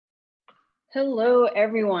Hello,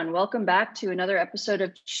 everyone. Welcome back to another episode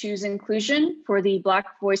of Choose Inclusion for the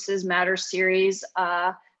Black Voices Matter series.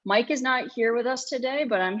 Mike is not here with us today,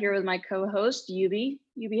 but I'm here with my co-host, Yubi.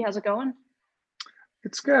 Yubi, how's it going?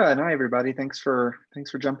 It's good. Hi, everybody. Thanks for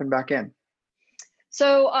jumping back in.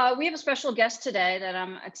 So we have a special guest today that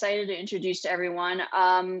I'm excited to introduce to everyone.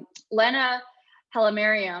 Lana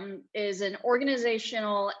Hailemariam is an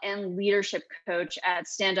organizational and leadership coach at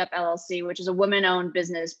Stand Up LLC, which is a women-owned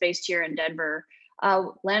business based here in Denver.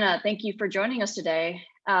 Lana, thank you for joining us today.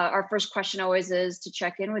 Our first question always is to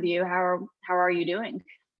check in with you. How are you doing?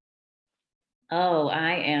 Oh,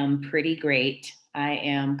 I am pretty great. I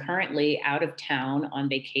am currently out of town on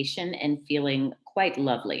vacation and feeling quite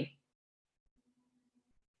lovely.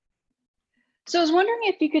 So I was wondering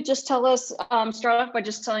if you could just tell us, start off by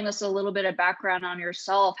just telling us a little bit of background on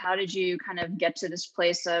yourself. How did you kind of get to this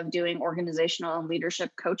place of doing organizational and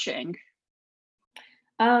leadership coaching?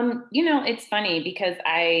 It's funny because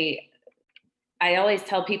I always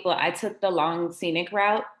tell people I took the long scenic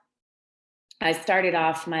route. I started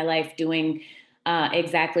off my life doing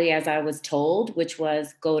exactly as I was told, which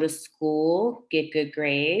was go to school, get good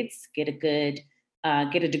grades, get a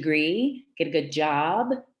degree, get a good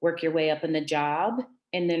job, work your way up in the job,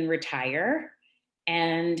 and then retire.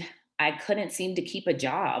 And I couldn't seem to keep a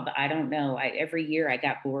job. I don't know. Every year I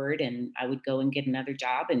got bored and I would go and get another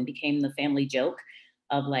job and became the family joke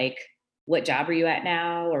of like, what job are you at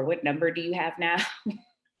now? Or what number do you have now?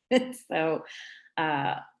 So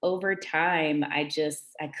over time, I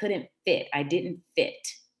couldn't fit. I didn't fit,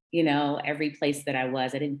 every place that I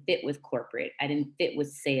was. I didn't fit with corporate. I didn't fit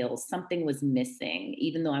with sales. Something was missing,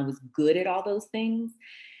 even though I was good at all those things.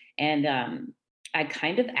 And I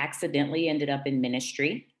kind of accidentally ended up in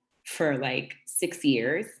ministry for like 6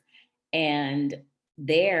 years. And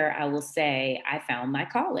there, I will say, I found my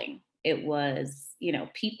calling. It was,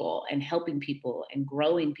 people and helping people and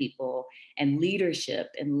growing people and leadership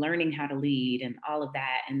and learning how to lead and all of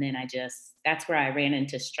that. And then that's where I ran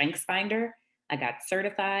into StrengthsFinder. I got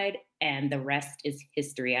certified and the rest is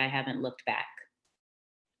history. I haven't looked back.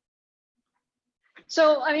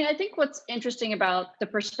 So, I think what's interesting about the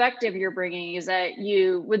perspective you're bringing is that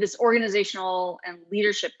you, with this organizational and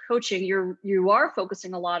leadership coaching, you are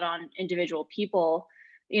focusing a lot on individual people,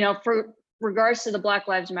 for regards to the Black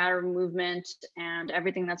Lives Matter movement and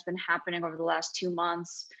everything that's been happening over the last 2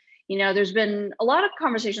 months. There's been a lot of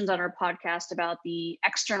conversations on our podcast about the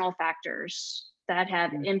external factors that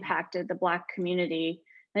have impacted the Black community.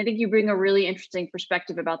 And I think you bring a really interesting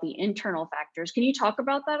perspective about the internal factors. Can you talk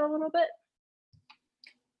about that a little bit?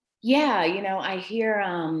 Yeah, I hear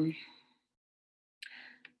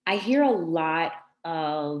a lot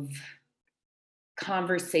of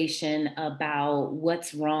conversation about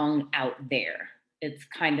what's wrong out there. It's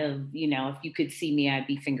kind of, if you could see me, I'd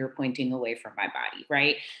be finger pointing away from my body,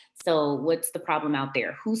 right? So what's the problem out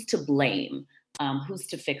there? Who's to blame? Who's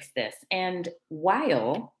to fix this? And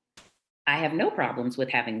while I have no problems with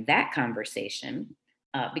having that conversation,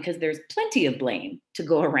 because there's plenty of blame to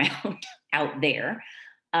go around out there,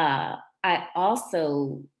 I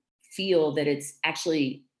also feel that it's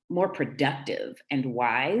actually more productive and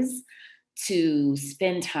wise to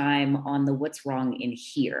spend time on the what's wrong in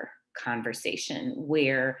here conversation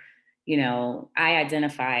where, I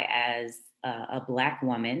identify as a Black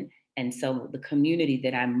woman. And so the community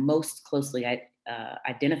that I most closely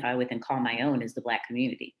identify with and call my own is the Black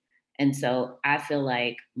community. And so I feel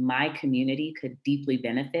like my community could deeply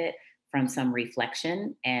benefit from some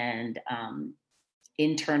reflection and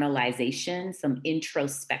internalization, some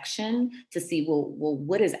introspection to see, well,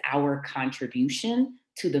 what is our contribution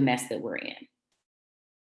to the mess that we're in?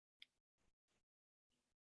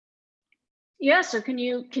 Yeah, so can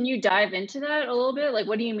you dive into that a little bit? Like,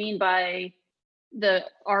 what do you mean by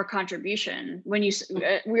our contribution? When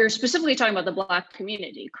we're specifically talking about the Black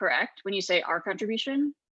community, correct? When you say our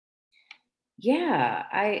contribution? Yeah,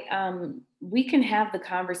 we can have the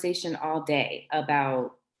conversation all day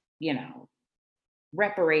about,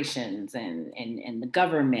 reparations and the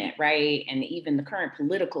government, right? And even the current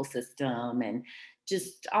political system and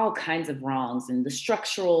just all kinds of wrongs and the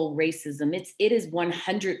structural racism. It is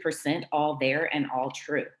 100% all there and all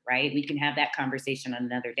true, right? We can have that conversation on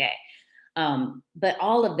another day. But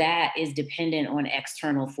all of that is dependent on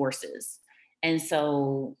external forces. And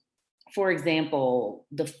so, for example,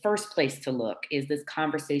 the first place to look is this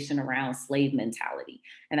conversation around slave mentality.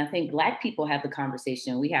 And I think Black people have the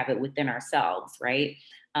conversation, we have it within ourselves, right?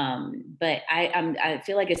 But I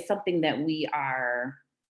feel like it's something that we are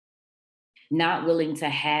not willing to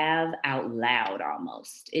have out loud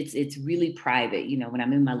almost. It's really private, when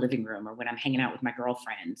I'm in my living room or when I'm hanging out with my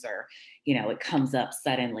girlfriends or, it comes up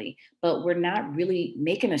suddenly, but we're not really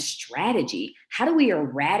making a strategy. How do we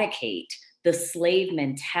eradicate the slave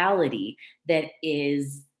mentality that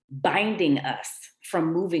is binding us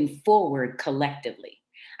from moving forward collectively?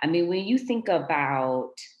 I mean, when you think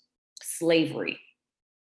about slavery,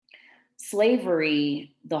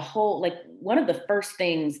 the whole, like, one of the first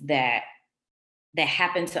things that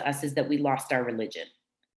happened to us is that we lost our religion,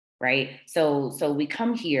 right? So we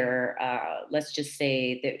come here, let's just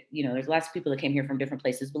say that, there's lots of people that came here from different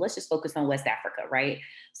places, but let's just focus on West Africa, right?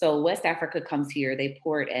 So West Africa comes here, they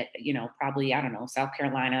port at, probably, I don't know, South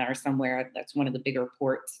Carolina or somewhere. That's one of the bigger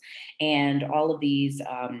ports. And all of these,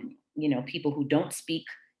 people who don't speak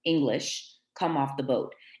English come off the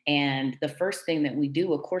boat. And the first thing that we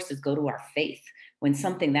do, of course, is go to our faith. When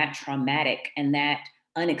something that traumatic and that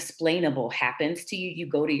unexplainable happens to you, you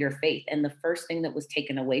go to your faith. And the first thing that was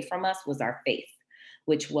taken away from us was our faith,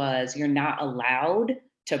 which was, you're not allowed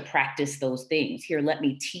to practice those things. Here, let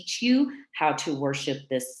me teach you how to worship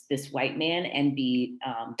this white man and be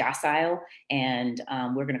docile. And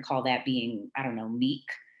we're going to call that being, I don't know, meek,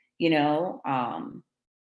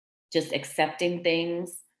 just accepting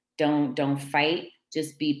things. Don't fight,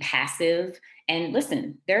 just be passive. And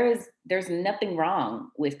listen, there's nothing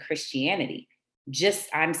wrong with Christianity. Just,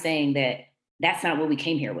 I'm saying that that's not what we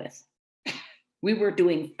came here with. We were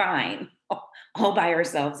doing fine all by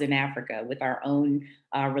ourselves in Africa with our own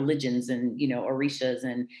religions and, orishas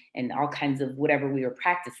and all kinds of whatever we were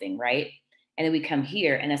practicing, right? And then we come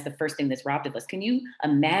here and that's the first thing that's robbed of us. Can you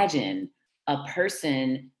imagine a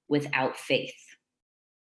person without faith?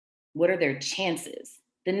 What are their chances?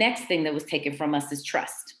 The next thing that was taken from us is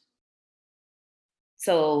trust.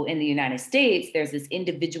 So in the United States, there's this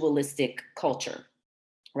individualistic culture,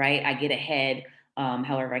 right? I get ahead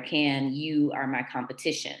however I can. You are my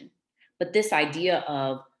competition. But this idea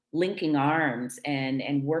of linking arms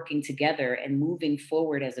and working together and moving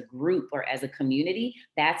forward as a group or as a community,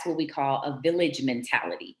 that's what we call a village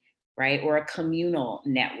mentality, right? Or a communal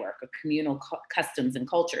network, or communal customs and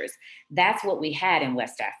cultures. That's what we had in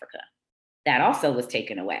West Africa. That also was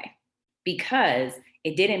taken away because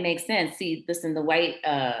it didn't make sense. See, listen, the white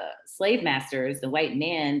slave masters, the white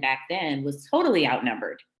man back then was totally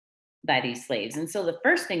outnumbered by these slaves. And so the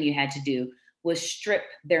first thing you had to do was strip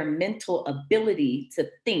their mental ability to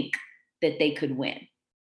think that they could win.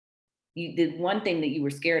 The one thing that you were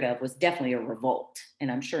scared of was definitely a revolt.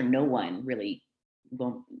 And I'm sure no one really,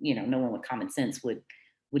 no one with common sense would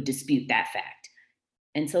dispute that fact.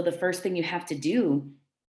 And so the first thing you have to do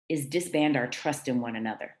is disband our trust in one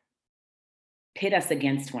another, pit us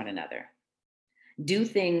against one another, do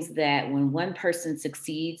things that when one person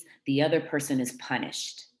succeeds, the other person is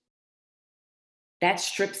punished. That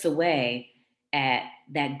strips away at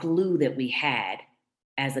that glue that we had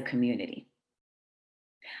as a community.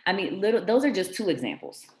 I mean, those are just two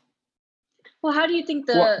examples. Well, how do you think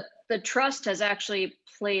the trust has actually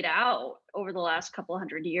played out over the last couple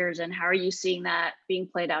hundred years, and how are you seeing that being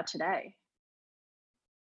played out today?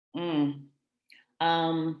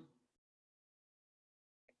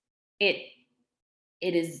 It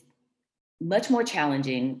is much more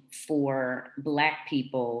challenging for Black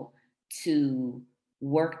people to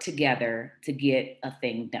work together to get a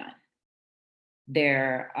thing done.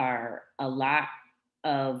 There are a lot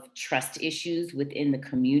of trust issues within the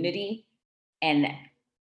community, and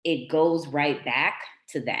it goes right back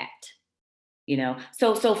to that.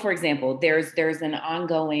 So for example, there's an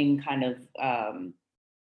ongoing kind of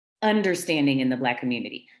understanding in the Black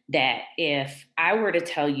community that if I were to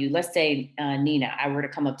tell you, let's say, Nina, I were to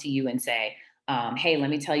come up to you and say, hey, let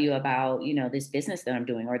me tell you about, this business that I'm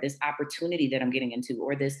doing, or this opportunity that I'm getting into,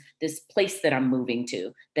 or this place that I'm moving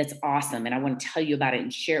to that's awesome. And I want to tell you about it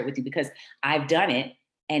and share it with you because I've done it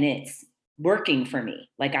and it's working for me.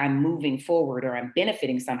 Like I'm moving forward or I'm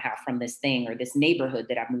benefiting somehow from this thing or this neighborhood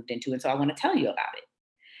that I've moved into. And so I want to tell you about it.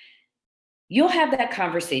 You'll have that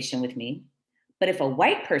conversation with me. But if a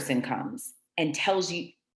white person comes and tells you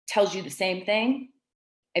the same thing,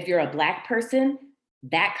 if you're a Black person,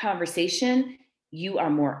 that conversation you are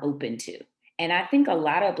more open to. And I think a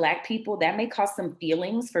lot of Black people, that may cause some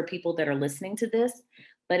feelings for people that are listening to this,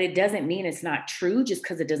 but it doesn't mean it's not true just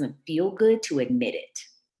because it doesn't feel good to admit it.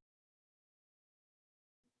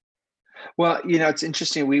 Well, it's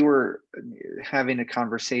interesting. We were having a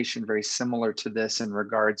conversation very similar to this in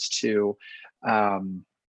regards to, like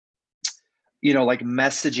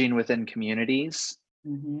messaging within communities.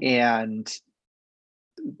 Mm-hmm. And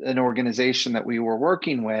an organization that we were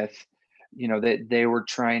working with, that they were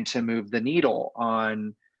trying to move the needle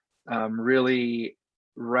on really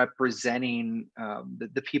representing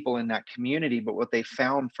the people in that community. But what they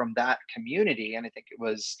found from that community, and I think it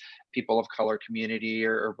was people of color community,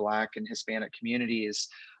 or Black and Hispanic communities,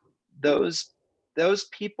 those those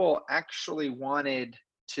people actually wanted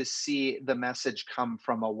to see the message come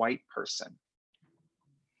from a white person.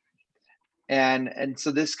 And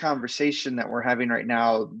so this conversation that we're having right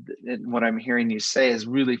now, and what I'm hearing you say, is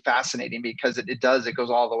really fascinating, because it goes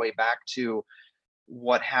all the way back to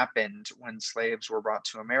what happened when slaves were brought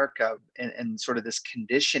to America, and sort of this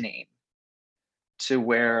conditioning to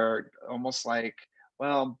where, almost like,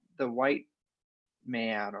 well, the white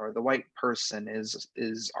man or the white person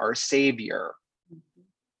is our savior.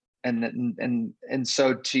 And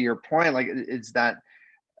so, to your point, like, it's that,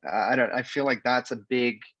 I feel like that's a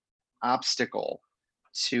big obstacle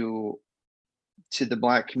to the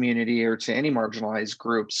Black community, or to any marginalized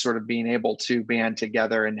groups, sort of being able to band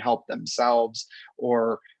together and help themselves,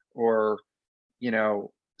 or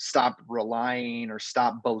stop relying, or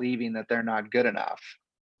stop believing that they're not good enough.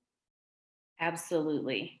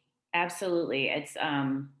 Absolutely. Absolutely.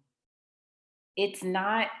 It's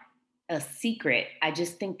not a secret. I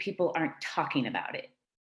just think people aren't talking about it,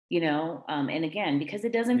 and again, because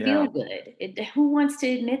it doesn't Yeah. feel good. Who wants to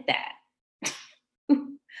admit that?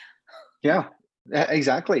 Yeah,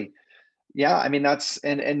 exactly. Yeah, I mean, that's,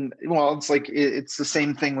 and well, it's like, it's the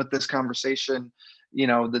same thing with this conversation,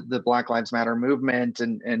 the Black Lives Matter movement,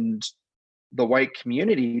 and the white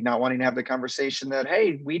community not wanting to have the conversation that,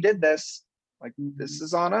 hey, we did this, like, this Mhm.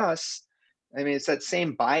 is on us. I mean, it's that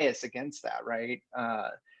same bias against that, right?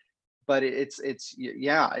 But it's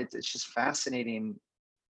just fascinating,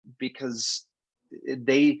 because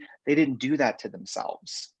they didn't do that to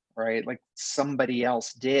themselves, right? Like, somebody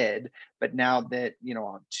else did. But now that,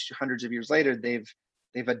 hundreds of years later, they've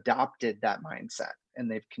adopted that mindset,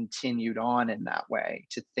 and they've continued on in that way,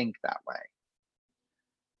 to think that way.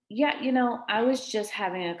 Yeah, I was just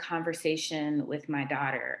having a conversation with my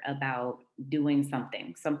daughter about doing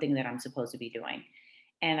something that I'm supposed to be doing.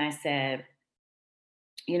 And I said,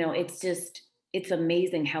 it's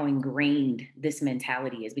amazing how ingrained this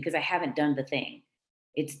mentality is, because I haven't done the thing.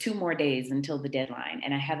 It's 2 more days until the deadline,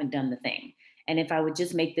 and I haven't done the thing. And if I would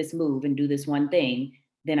just make this move and do this one thing,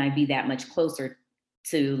 then I'd be that much closer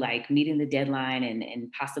to, like, meeting the deadline,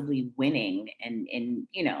 and possibly winning, and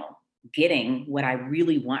getting what I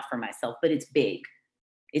really want for myself. But it's big.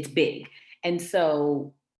 It's big. And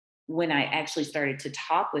so when I actually started to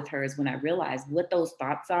talk with her, is when I realized what those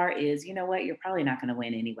thoughts are. Is, you know what, you're probably not going to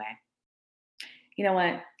win anyway. You know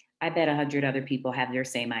what? I bet 100 other people have their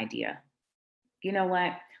same idea. You know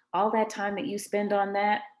what? All that time that you spend on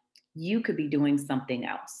that, you could be doing something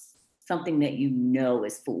else, something that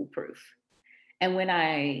is foolproof. And when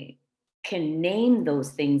I can name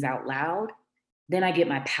those things out loud, then I get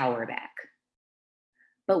my power back.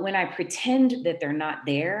 But when I pretend that they're not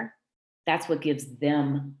there, that's what gives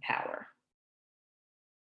them power.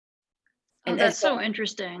 Oh, And that's so so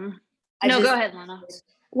interesting. I No, go just ahead, Lana.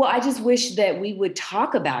 Well, I just wish that we would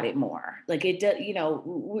talk about it more. Like, it does,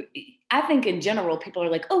 I think in general, people are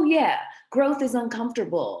like, oh, yeah, growth is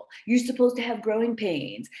uncomfortable. You're supposed to have growing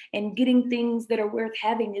pains, and getting things that are worth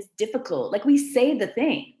having is difficult. Like, we say the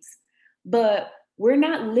things, but we're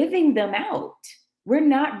not living them out. We're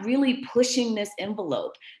not really pushing this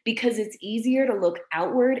envelope, because it's easier to look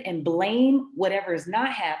outward and blame whatever is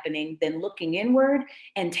not happening than looking inward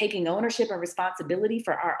and taking ownership and responsibility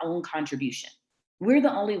for our own contribution. We're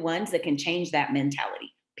the only ones that can change that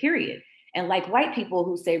mentality, period. And like white people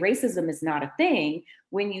who say racism is not a thing,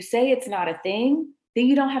 when you say it's not a thing, then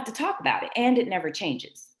you don't have to talk about it, and it never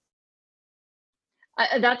changes.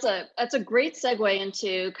 That's a great segue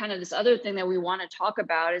into kind of this other thing that we want to talk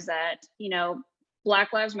about, is that,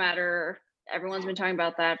 Black Lives Matter. Everyone's been talking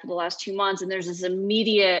about that for the last 2 months, and there's this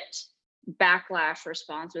immediate backlash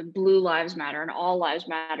response with Blue Lives Matter and All Lives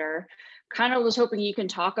Matter. Kind of was hoping you can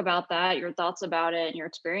talk about that, your thoughts about it, and your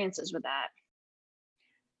experiences with that.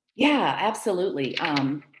 Yeah, absolutely.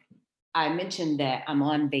 I mentioned that I'm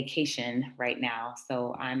on vacation right now,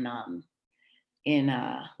 so I'm in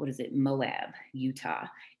what is it, Moab, Utah.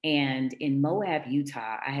 And in Moab,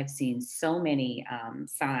 Utah, I have seen so many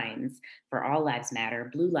signs for All Lives Matter,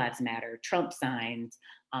 Blue Lives Matter, Trump signs.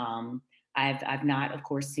 I've not, of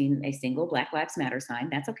course, seen a single Black Lives Matter sign.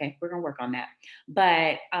 That's okay. We're gonna work on that.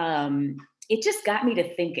 But it just got me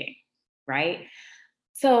to thinking, right?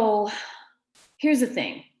 So here's the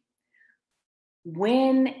thing.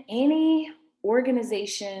 When any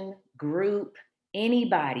organization, group,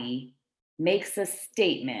 anybody makes a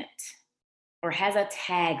statement or has a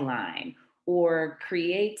tagline or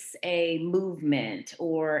creates a movement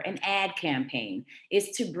or an ad campaign is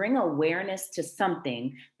to bring awareness to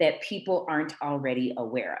something that people aren't already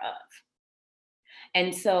aware of.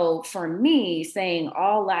 And so for me, saying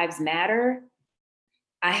all lives matter,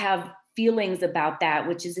 I have feelings about that,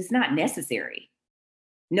 which is it's not necessary.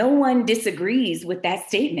 No one disagrees with that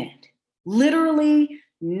statement. Literally,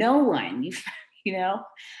 no one. You know,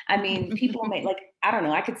 I mean, people may like, I don't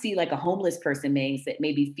know, I could see like a homeless person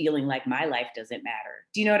maybe feeling like my life doesn't matter.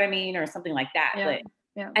 Do you know what I mean? Or something like that. Yeah. But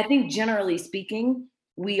Yeah. I think generally speaking,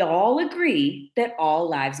 we all agree that all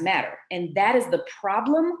lives matter. And that is the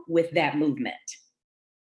problem with that movement.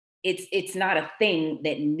 It's not a thing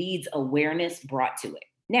that needs awareness brought to it.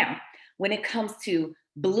 Now, when it comes to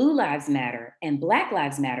Blue Lives Matter and Black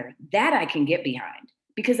Lives Matter, that I can get behind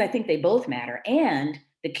because I think they both matter. And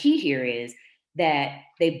the key here is that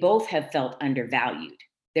they both have felt undervalued.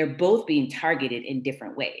 They're both being targeted in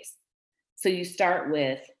different ways. So you start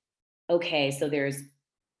with, okay, so there's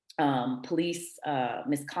police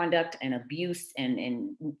misconduct and abuse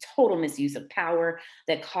and total misuse of power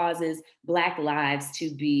that causes Black lives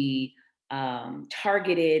to be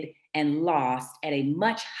targeted and lost at a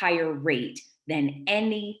much higher rate than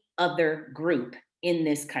any other group in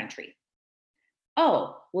this country.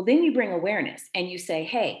 Oh, well, then you bring awareness and you say,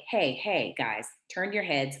 hey, guys, turn your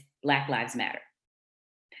heads, Black Lives Matter.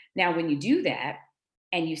 Now, when you do that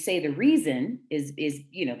and you say the reason is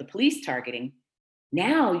the police targeting,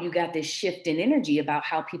 now you got this shift in energy about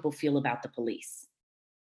how people feel about the police.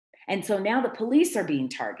 And so now the police are being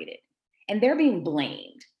targeted and they're being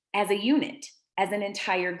blamed as a unit, as an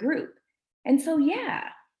entire group. And so, yeah,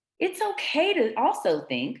 it's okay to also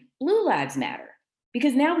think Blue Lives Matter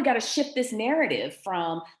because now we got to shift this narrative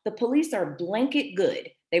from the police are blanket good.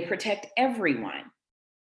 They protect everyone,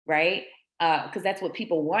 right? Because that's what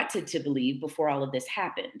people wanted to believe before all of this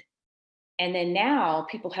happened. And then now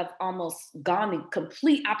people have almost gone the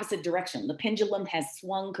complete opposite direction. The pendulum has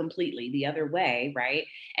swung completely the other way, right?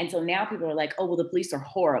 And so now people are like, oh, well, the police are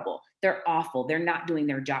horrible. They're awful. They're not doing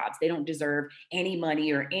their jobs. They don't deserve any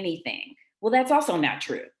money or anything. Well, that's also not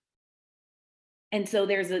true. And so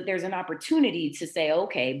there's an opportunity to say,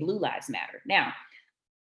 okay, Blue Lives Matter. Now,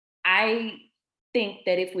 I think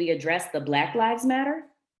that if we address the Black Lives Matter,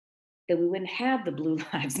 that we wouldn't have the Blue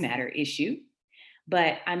Lives Matter issue.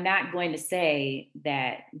 But I'm not going to say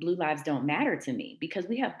that blue lives don't matter to me because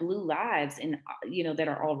we have blue lives that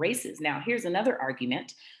are all races. Now, here's another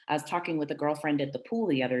argument. I was talking with a girlfriend at the pool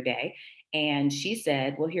the other day, and she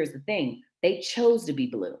said, well, here's the thing. They chose to be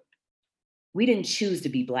blue. We didn't choose to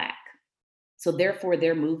be Black. So therefore,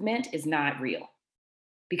 their movement is not real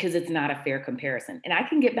because it's not a fair comparison. And I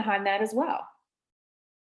can get behind that as well.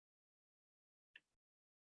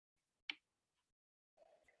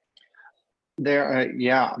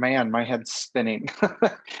 Yeah, man, my head's spinning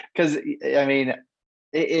because I mean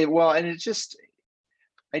well, and it's just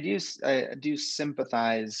I do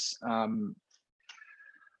sympathize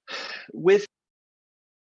with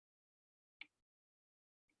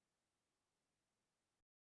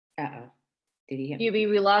Uh-oh. Did he hear me? Yubi,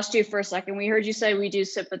 we lost you for a second. We heard you say we do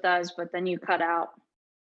sympathize, but then you cut out.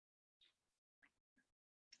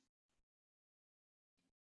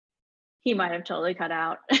 He might have totally cut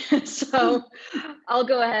out. So I'll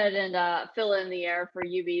go ahead and fill in the air for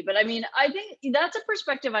Yubi. But I mean, I think that's a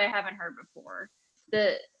perspective I haven't heard before.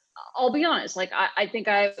 I'll be honest, like I think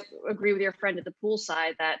I agree with your friend at the pool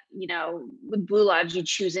side that, with blue lives, you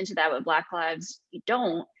choose into that, with Black lives, you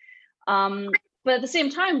don't. But at the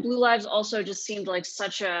same time, blue lives also just seemed like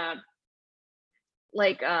such a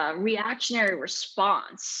reactionary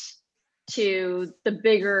response to the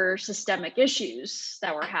bigger systemic issues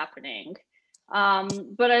that were happening.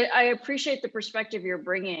 But I appreciate the perspective you're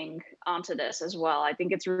bringing onto this as well. I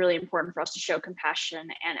think it's really important for us to show compassion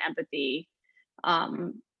and empathy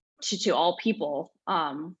to all people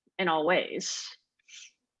in all ways.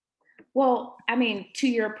 Well, I mean, to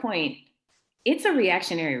your point, it's a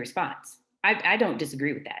reactionary response. I don't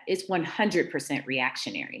disagree with that. It's 100%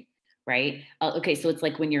 reactionary, right? Okay, so it's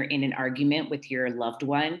like when you're in an argument with your loved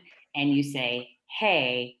one and you say,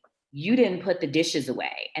 hey, you didn't put the dishes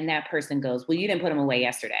away. And that person goes, well, you didn't put them away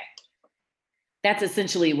yesterday. That's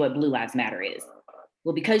essentially what Blue Lives Matter is.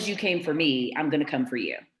 Well, because you came for me, I'm going to come for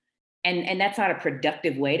you. And that's not a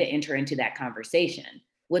productive way to enter into that conversation.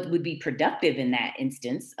 What would be productive in that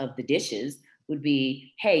instance of the dishes would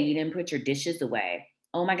be, hey, you didn't put your dishes away.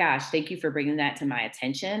 Oh my gosh, thank you for bringing that to my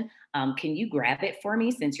attention. Can you grab it for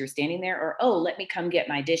me since you're standing there? Or, oh, let me come get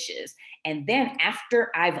my dishes. And then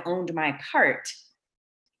after I've owned my part,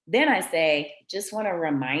 then I say, just want to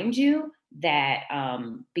remind you that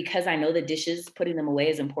because I know the dishes, putting them away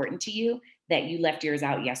is important to you, that you left yours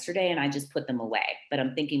out yesterday and I just put them away. But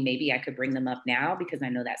I'm thinking maybe I could bring them up now because I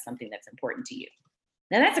know that's something that's important to you.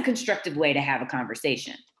 Now that's a constructive way to have a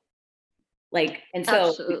conversation. Like, and so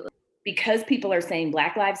Absolutely. because people are saying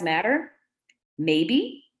Black Lives Matter,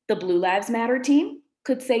 maybe the Blue Lives Matter team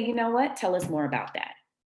could say, you know what, tell us more about that.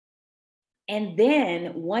 And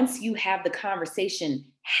then once you have the conversation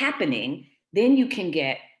happening, then you can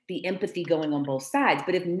get the empathy going on both sides.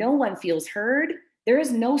 But if no one feels heard, there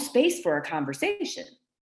is no space for a conversation.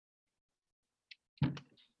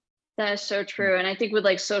 That is so true. And I think with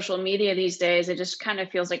like social media these days, it just kind of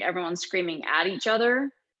feels like everyone's screaming at each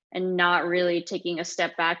other and not really taking a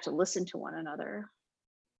step back to listen to one another.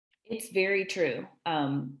 It's very true.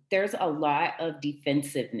 There's a lot of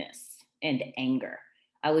defensiveness and anger.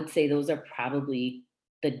 I would say those are probably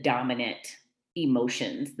the dominant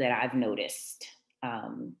emotions that I've noticed,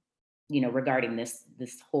 regarding this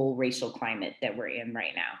whole racial climate that we're in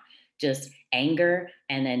right now. Just anger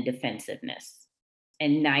and then defensiveness.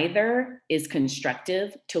 And neither is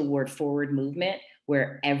constructive toward forward movement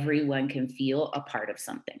where everyone can feel a part of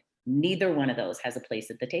something. Neither one of those has a place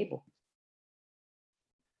at the table.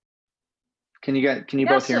 Can you Yeah,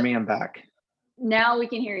 both hear me? I'm back. Now we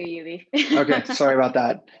can hear you, Yubi. Okay, sorry about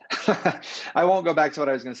that. I won't go back to what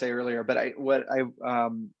I was going to say earlier, but I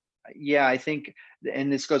think,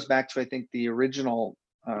 and this goes back to, I think, the original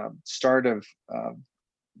start of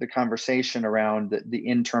the conversation around the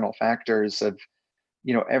internal factors of,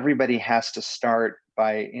 everybody has to start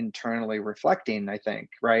by internally reflecting, I think,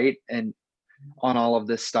 right? And on all of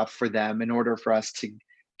this stuff for them in order for us to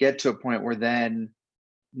get to a point where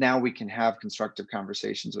now we can have constructive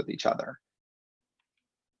conversations with each other.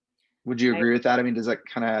 Would you agree with that? I mean, does that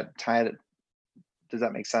kind of tie it? Does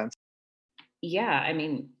that make sense? Yeah, I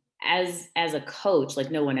mean, as a coach, like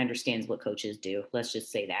no one understands what coaches do. Let's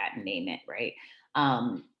just say that and name it, right?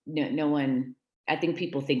 No one. I think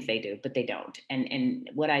people think they do, but they don't. And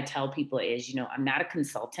what I tell people is, I'm not a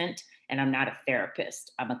consultant and I'm not a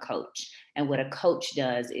therapist. I'm a coach. And what a coach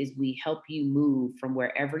does is we help you move from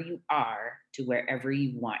wherever you are to wherever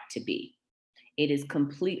you want to be. It is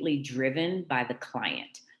completely driven by the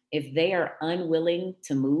client. If they are unwilling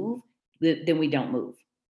to move, then we don't move.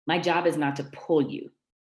 My job is not to pull you.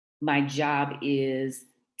 My job is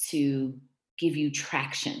to give you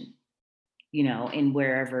traction, in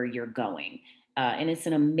wherever you're going. And it's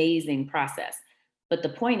an amazing process. But the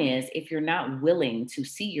point is, if you're not willing to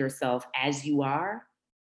see yourself as you are,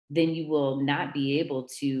 then you will not be able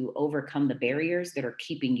to overcome the barriers that are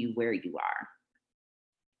keeping you where you are.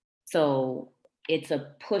 So it's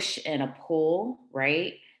a push and a pull,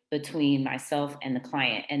 right, between myself and the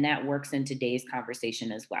client. And that works in today's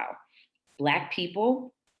conversation as well. Black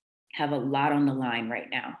people have a lot on the line right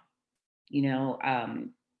now.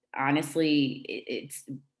 Honestly, it's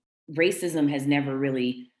racism has never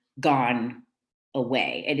really gone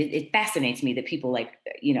away. And it fascinates me that people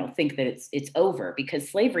think that it's over, because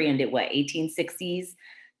slavery ended 1860s,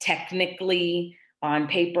 technically on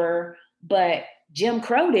paper, but Jim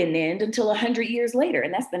Crow didn't end until 100 years later,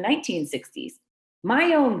 and that's the 1960s.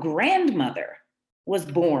 My own grandmother was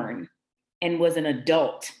born and was an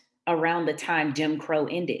adult around the time Jim Crow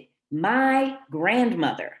ended. My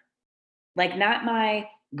grandmother, like not my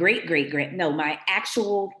my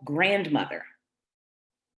actual grandmother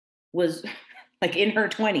was like in her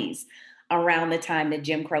 20s around the time that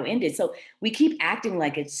Jim Crow ended. So we keep acting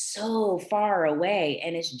like it's so far away,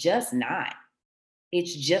 and it's just not.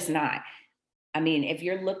 It's just not. I mean, if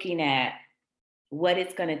you're looking at what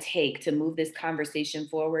it's going to take to move this conversation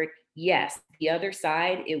forward, yes, the other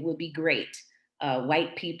side, it would be great,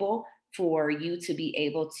 white people, for you to be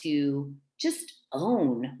able to just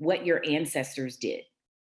own what your ancestors did.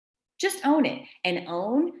 Just own it and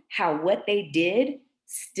own how what they did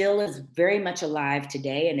still is very much alive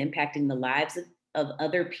today and impacting the lives of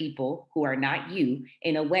other people who are not you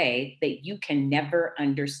in a way that you can never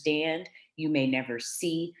understand, you may never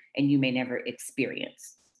see, and you may never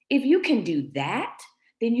experience. If you can do that,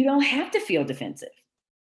 then you don't have to feel defensive.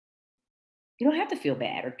 You don't have to feel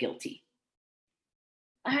bad or guilty.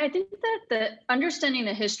 I think that the understanding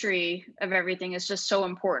the history of everything is just so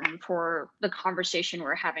important for the conversation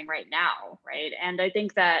we're having right now, right? And I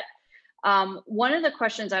think that one of the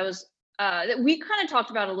questions that we kind of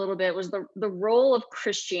talked about a little bit was the role of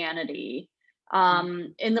Christianity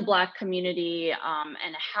in the Black community,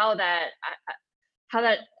 and how that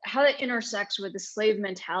intersects with the slave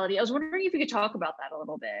mentality. I was wondering if you could talk about that a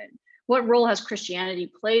little bit. What role has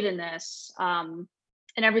Christianity played in this, and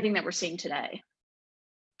everything that we're seeing today?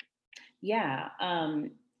 Yeah,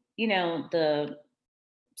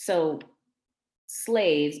 so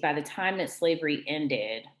slaves, by the time that slavery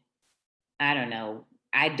ended, I don't know.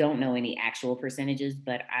 I don't know any actual percentages,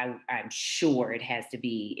 but I'm sure it has to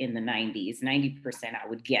be in the 90s. 90%, I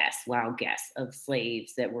would guess, wild guess, of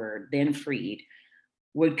slaves that were then freed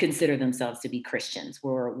would consider themselves to be Christians,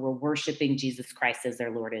 were worshiping Jesus Christ as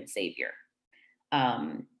their Lord and Savior.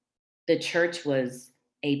 Um, the church was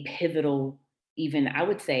a pivotal, even, I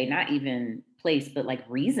would say, not even place, but like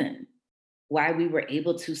reason why we were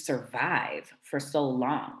able to survive for so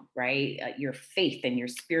long, right? Your faith and your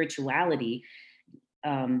spirituality,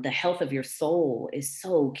 the health of your soul is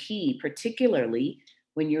so key, particularly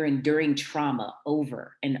when you're enduring trauma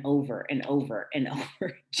over and over and over and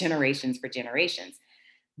over, generations for generations.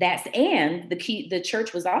 That's, and the key, the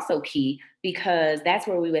church was also key because that's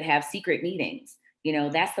where we would have secret meetings. You know,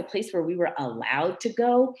 that's the place where we were allowed to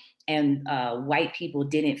go, and white people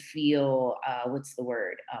didn't feel what's the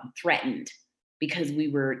word, threatened, because we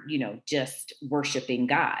were, you know, just worshiping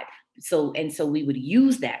God. So, and so we would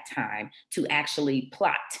use that time to actually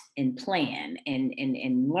plot and plan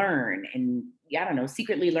and learn, and I don't know,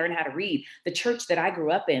 secretly learn how to read. The church that I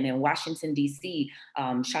grew up in Washington D.C.,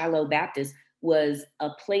 Shiloh Baptist, was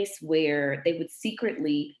a place where they would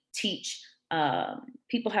secretly teach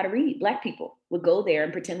people how to read. Black people would go there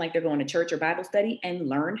and pretend like they're going to church or Bible study and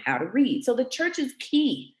learn how to read. So the church is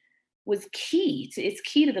key, was key to, it's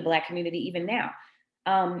key to the Black community even now.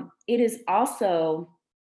 It is also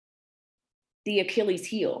the Achilles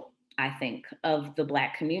heel, I think, of the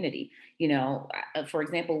Black community. You know, for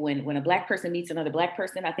example, when a Black person meets another Black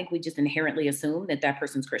person, I think we just inherently assume that that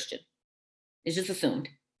person's Christian. It's just assumed.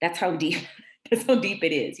 That's how deep, that's how deep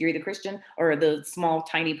it is. You're either Christian or the small,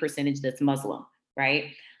 tiny percentage that's Muslim,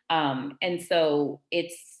 right? And so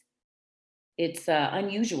it's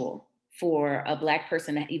unusual for a Black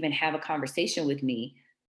person to even have a conversation with me,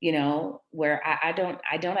 you know, where I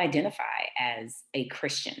don't identify as a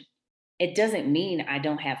Christian. It doesn't mean I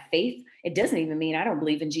don't have faith. It doesn't even mean I don't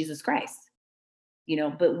believe in Jesus Christ, you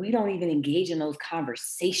know, but we don't even engage in those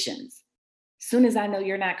conversations. Soon as I know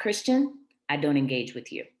you're not Christian, I don't engage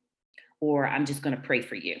with you, or I'm just going to pray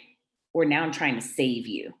for you, or now I'm trying to save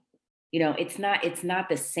you. You know, it's not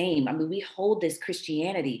the same. I mean, we hold this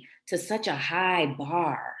Christianity to such a high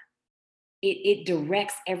bar. It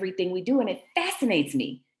directs everything we do, and it fascinates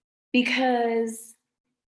me because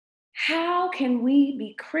how can we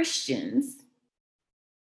be Christians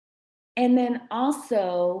and then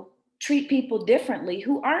also treat people differently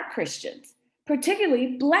who aren't Christians,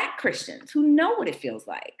 particularly Black Christians who know what it feels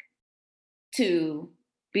like to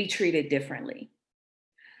be treated differently?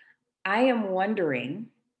 I am wondering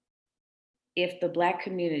if the Black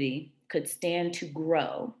community could stand to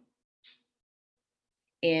grow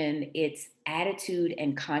in its attitude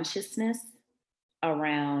and consciousness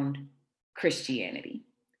around Christianity.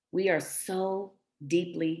 We are so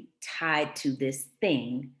deeply tied to this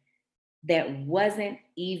thing that wasn't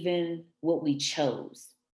even what we chose.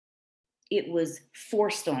 It was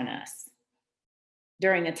forced on us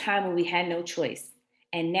during a time when we had no choice.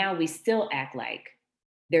 And now we still act like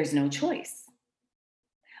there's no choice.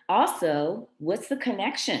 Also, what's the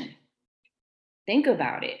connection? Think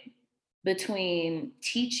about it, between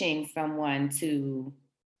teaching someone to,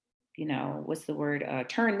 you know, what's the word,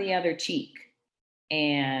 turn the other cheek,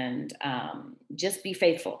 and just be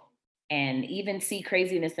faithful, and even see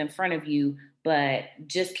craziness in front of you, but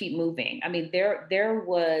just keep moving. I mean, it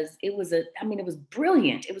was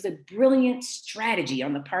brilliant. It was a brilliant strategy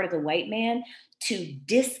on the part of the white man to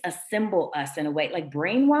disassemble us in a way, like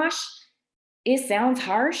brainwash. It sounds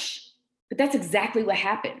harsh, but that's exactly what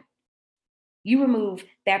happened. You removed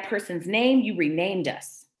that person's name, you renamed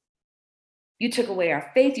us. You took away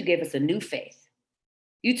our faith, you gave us a new faith.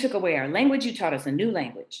 You took away our language, you taught us a new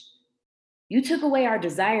language. You took away our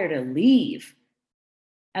desire to leave.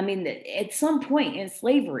 I mean, at some point in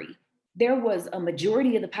slavery, there was a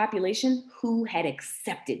majority of the population who had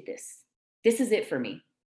accepted this. This is it for me.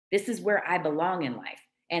 This is where I belong in life.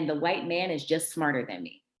 And the white man is just smarter than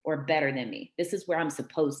me or better than me. This is where I'm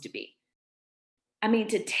supposed to be. I mean,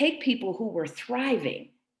 to take people who were thriving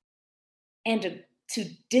and to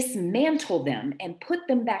dismantle them and put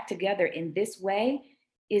them back together in this way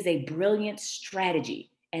is a brilliant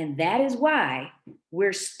strategy. And that is why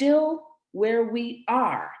we're still where we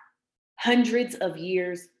are hundreds of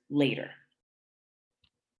years later.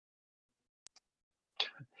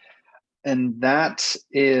 And that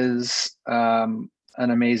is an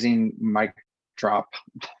amazing mic drop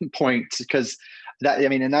point, because that, I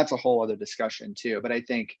mean, and that's a whole other discussion too. But I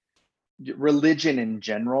think religion in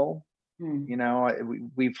general, you know,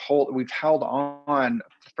 we've held on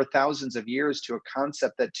for thousands of years to a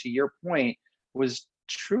concept that, to your point, was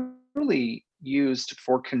truly used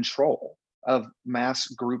for control of mass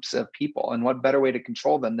groups of people. And what better way to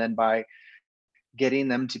control them than by getting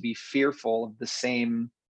them to be fearful of the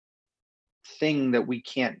same thing that we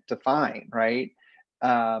can't define, right?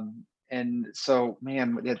 And so,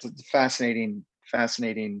 man, it's a fascinating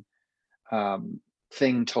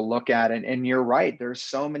thing to look at. And you're right. There's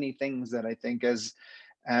so many things that I think as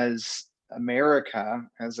America,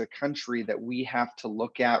 as a country, that we have to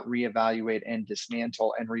look at, reevaluate, and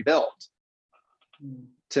dismantle and rebuild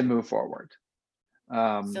to move forward.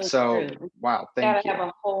 So wow, thank you.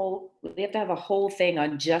 We have to have a whole thing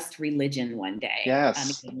on just religion one day.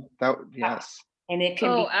 Yes, yes. And it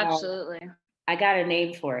can be absolutely. I got a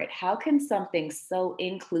name for it. How can something so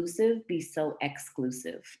inclusive be so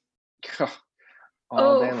exclusive?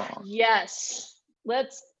 All day long. Yes,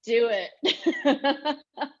 let's do it.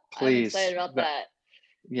 Please. I'm excited about that.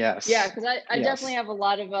 Yes. Yeah, because I definitely have a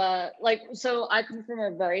lot of so I come from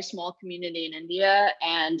a very small community in India,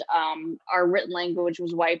 and our written language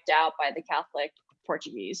was wiped out by the Catholic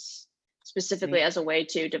Portuguese, specifically as a way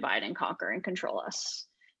to divide and conquer and control us.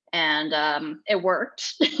 And it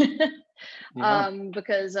worked.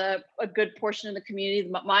 Because a good portion of the community,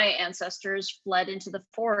 my ancestors, fled into the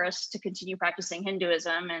forest to continue practicing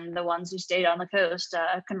Hinduism, and the ones who stayed on the coast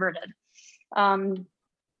converted.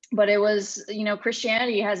 But it was,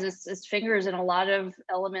 Christianity has its fingers in a lot of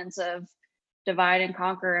elements of divide and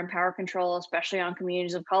conquer and power control, especially on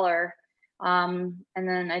communities of color. And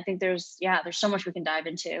then I think there's so much we can dive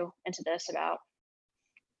into this about.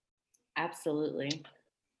 Absolutely.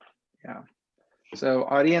 Yeah. So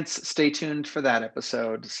audience, stay tuned for that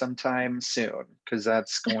episode sometime soon, because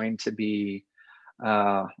that's going to be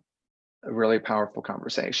a really powerful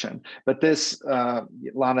conversation. But this,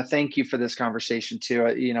 Lana, thank you for this conversation too.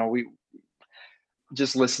 We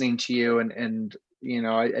just listening to you and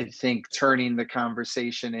I think turning the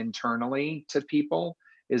conversation internally to people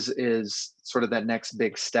is sort of that next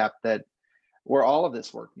big step that where all of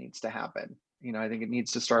this work needs to happen. I think it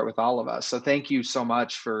needs to start with all of us. So thank you so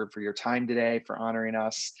much for your time today, for honoring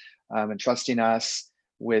us and trusting us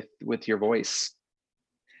with your voice.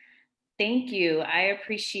 Thank you. I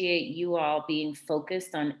appreciate you all being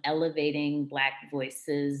focused on elevating Black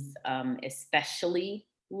voices, especially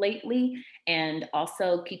lately, and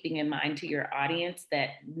also keeping in mind to your audience that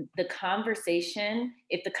if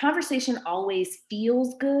the conversation always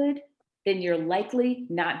feels good, then you're likely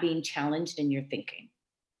not being challenged in your thinking.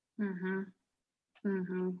 Mm-hmm.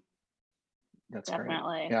 Mm-hmm. That's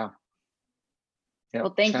definitely. Great. Yeah.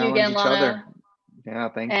 Well, thank you again, Lana. Yeah,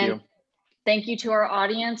 thank you. Thank you to our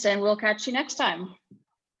audience, and we'll catch you next time.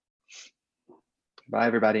 Bye,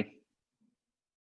 everybody.